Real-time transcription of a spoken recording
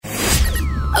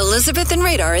Elizabeth and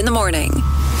Radar in the morning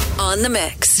on the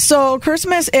Mix. So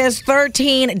Christmas is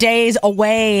 13 days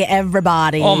away,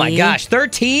 everybody. Oh my gosh,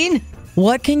 13?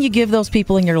 What can you give those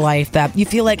people in your life that you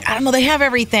feel like, I don't know, they have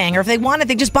everything, or if they want it,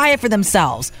 they just buy it for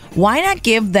themselves? Why not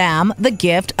give them the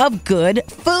gift of good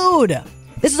food?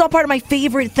 This is all part of my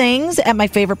favorite things at my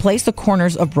favorite place, the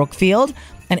Corners of Brookfield.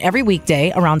 And every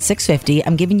weekday around 6:50,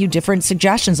 I'm giving you different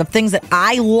suggestions of things that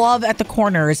I love at the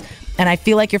Corners, and I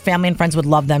feel like your family and friends would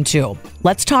love them too.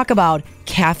 Let's talk about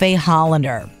Cafe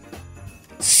Hollander.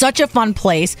 Such a fun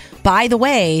place. By the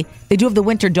way, they do have the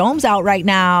winter domes out right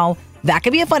now. That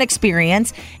could be a fun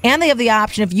experience. And they have the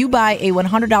option, if you buy a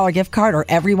 $100 gift card or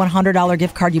every $100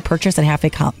 gift card you purchase at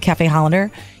Cafe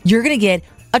Hollander, you're going to get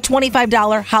a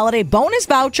 $25 holiday bonus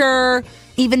voucher.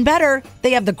 Even better,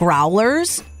 they have the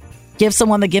growlers. Give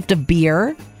someone the gift of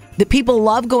beer. The people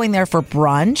love going there for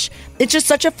brunch. It's just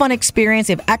such a fun experience.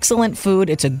 They have excellent food.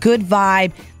 It's a good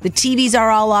vibe. The TVs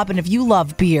are all up. And if you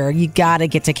love beer, you got to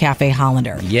get to Cafe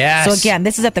Hollander. Yes. So again,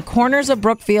 this is at the Corners of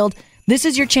Brookfield. This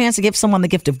is your chance to give someone the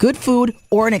gift of good food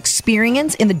or an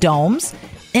experience in the domes.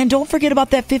 And don't forget about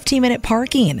that 15-minute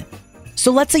parking.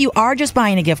 So let's say you are just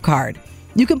buying a gift card.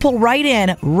 You can pull right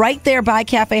in, right there by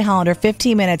Cafe Hollander,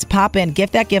 15 minutes, pop in,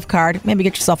 get that gift card, maybe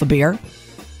get yourself a beer,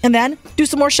 and then do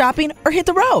some more shopping or hit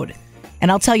the road.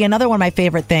 And I'll tell you another one of my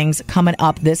favorite things coming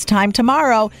up this time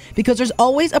tomorrow, because there's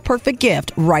always a perfect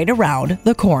gift right around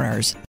the corners.